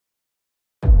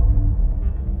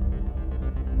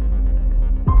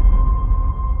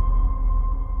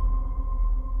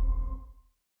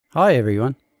Hi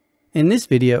everyone. In this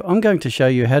video I'm going to show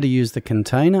you how to use the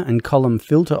container and column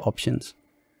filter options.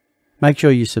 Make sure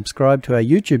you subscribe to our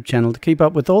YouTube channel to keep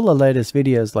up with all the latest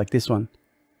videos like this one.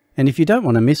 And if you don't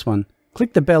want to miss one,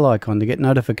 click the bell icon to get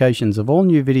notifications of all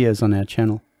new videos on our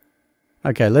channel.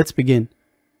 Okay, let's begin.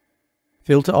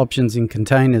 Filter options in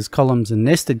containers, columns and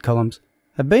nested columns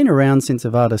have been around since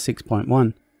Avada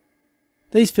 6.1.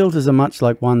 These filters are much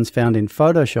like ones found in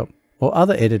Photoshop or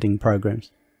other editing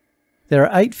programs. There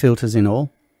are 8 filters in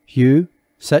all: hue,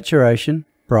 saturation,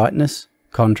 brightness,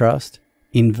 contrast,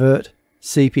 invert,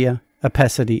 sepia,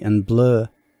 opacity and blur.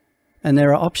 And there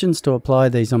are options to apply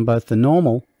these on both the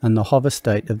normal and the hover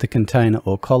state of the container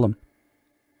or column.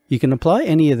 You can apply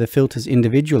any of the filters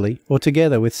individually or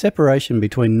together with separation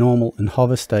between normal and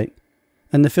hover state.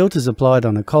 And the filters applied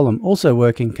on a column also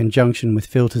work in conjunction with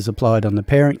filters applied on the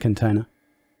parent container.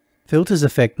 Filters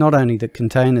affect not only the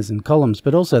containers and columns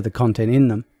but also the content in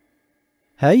them.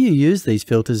 How you use these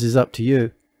filters is up to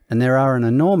you, and there are an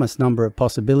enormous number of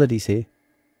possibilities here.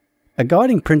 A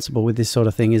guiding principle with this sort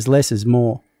of thing is less is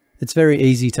more. It's very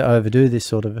easy to overdo this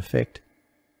sort of effect.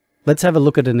 Let's have a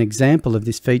look at an example of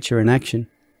this feature in action.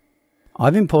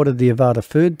 I've imported the Avada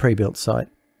Food Prebuilt site,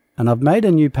 and I've made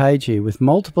a new page here with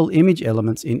multiple image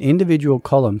elements in individual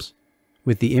columns,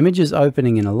 with the images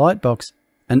opening in a lightbox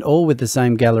and all with the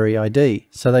same gallery ID,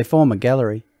 so they form a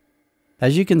gallery.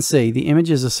 As you can see, the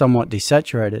images are somewhat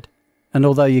desaturated, and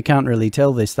although you can't really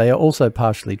tell this, they are also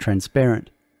partially transparent.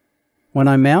 When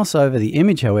I mouse over the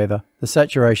image, however, the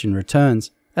saturation returns,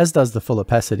 as does the full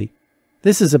opacity.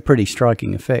 This is a pretty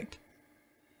striking effect.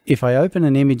 If I open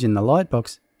an image in the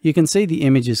lightbox, you can see the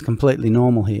image is completely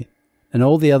normal here, and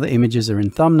all the other images are in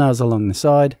thumbnails along the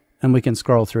side, and we can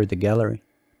scroll through the gallery.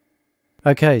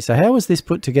 Okay, so how was this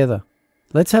put together?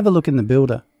 Let's have a look in the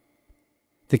builder.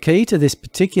 The key to this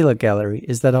particular gallery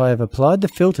is that I have applied the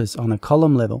filters on a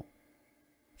column level.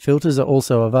 Filters are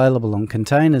also available on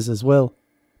containers as well,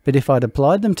 but if I'd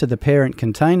applied them to the parent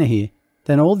container here,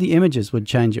 then all the images would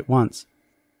change at once.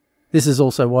 This is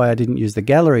also why I didn't use the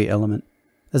gallery element,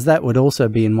 as that would also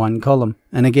be in one column,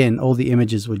 and again all the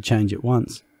images would change at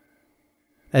once.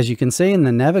 As you can see in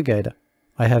the navigator,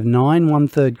 I have 9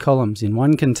 1/3 columns in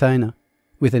one container,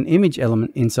 with an image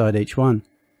element inside each one.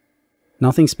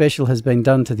 Nothing special has been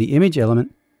done to the image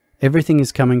element, everything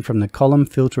is coming from the column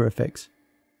filter effects.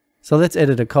 So let's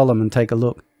edit a column and take a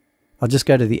look. I'll just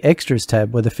go to the Extras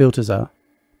tab where the filters are.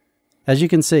 As you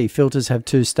can see, filters have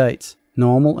 2 states,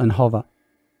 normal and hover.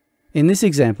 In this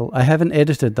example, I haven't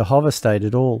edited the hover state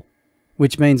at all,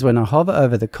 which means when I hover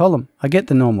over the column, I get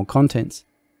the normal contents.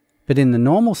 But in the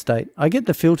normal state, I get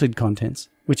the filtered contents,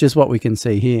 which is what we can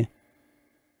see here.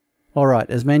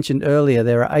 Alright, as mentioned earlier,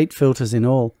 there are 8 filters in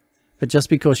all, but just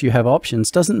because you have options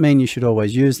doesn't mean you should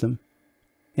always use them.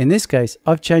 In this case,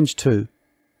 I've changed 2.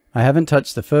 I haven't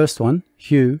touched the first one,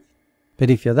 hue,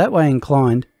 but if you're that way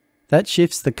inclined, that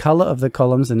shifts the color of the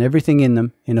columns and everything in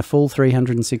them in a full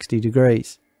 360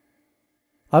 degrees.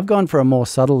 I've gone for a more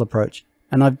subtle approach,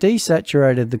 and I've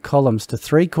desaturated the columns to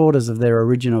 3/4 of their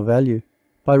original value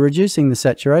by reducing the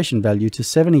saturation value to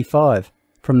 75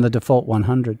 from the default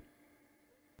 100.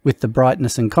 With the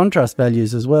brightness and contrast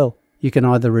values as well, you can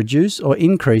either reduce or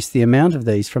increase the amount of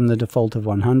these from the default of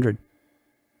 100.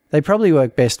 They probably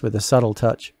work best with a subtle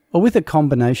touch, or with a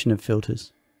combination of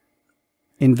filters.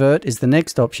 Invert is the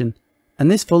next option, and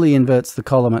this fully inverts the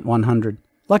column at 100,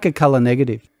 like a color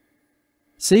negative.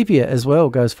 Sepia as well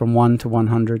goes from 1 to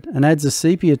 100 and adds a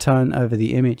sepia tone over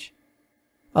the image.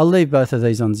 I'll leave both of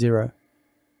these on 0.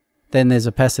 Then there's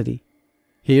opacity.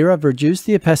 Here I've reduced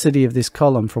the opacity of this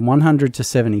column from 100 to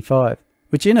 75,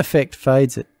 which in effect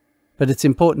fades it. But it's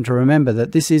important to remember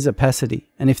that this is opacity,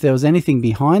 and if there was anything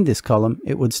behind this column,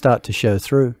 it would start to show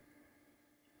through.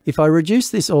 If I reduce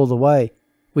this all the way,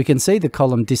 we can see the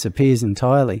column disappears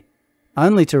entirely,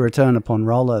 only to return upon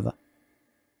rollover.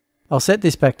 I'll set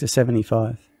this back to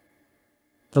 75.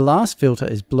 The last filter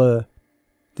is blur.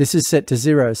 This is set to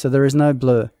 0, so there is no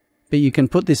blur, but you can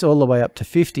put this all the way up to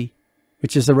 50,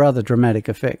 which is a rather dramatic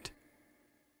effect.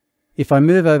 If I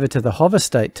move over to the hover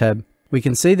state tab, we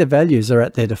can see the values are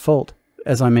at their default,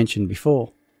 as I mentioned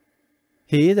before.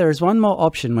 Here there is one more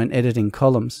option when editing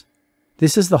columns.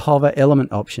 This is the hover element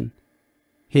option.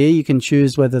 Here you can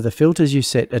choose whether the filters you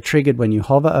set are triggered when you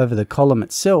hover over the column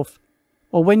itself,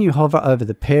 or when you hover over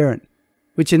the parent,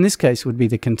 which in this case would be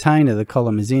the container the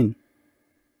column is in.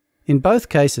 In both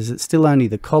cases, it's still only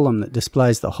the column that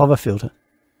displays the hover filter.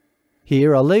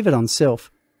 Here I'll leave it on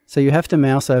self, so you have to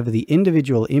mouse over the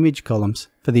individual image columns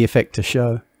for the effect to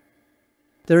show.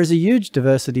 There is a huge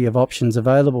diversity of options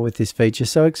available with this feature,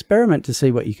 so experiment to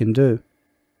see what you can do.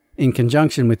 in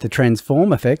conjunction with the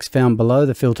transform effects found below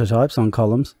the filter types on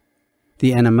columns,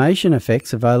 the animation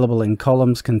effects available in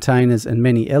columns, containers, and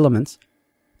many elements,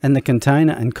 and the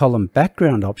container and column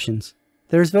background options,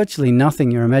 there is virtually nothing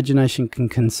your imagination can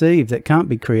conceive that can't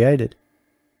be created.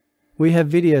 We have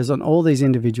videos on all these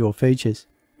individual features,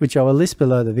 which I will list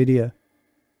below the video.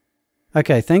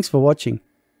 Okay, thanks for watching.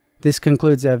 This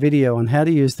concludes our video on how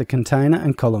to use the container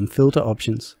and column filter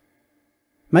options.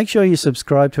 Make sure you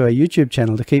subscribe to our YouTube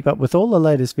channel to keep up with all the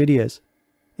latest videos.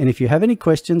 And if you have any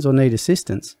questions or need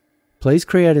assistance, please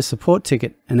create a support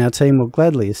ticket and our team will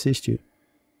gladly assist you.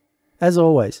 As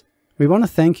always, we want to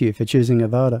thank you for choosing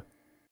Avada.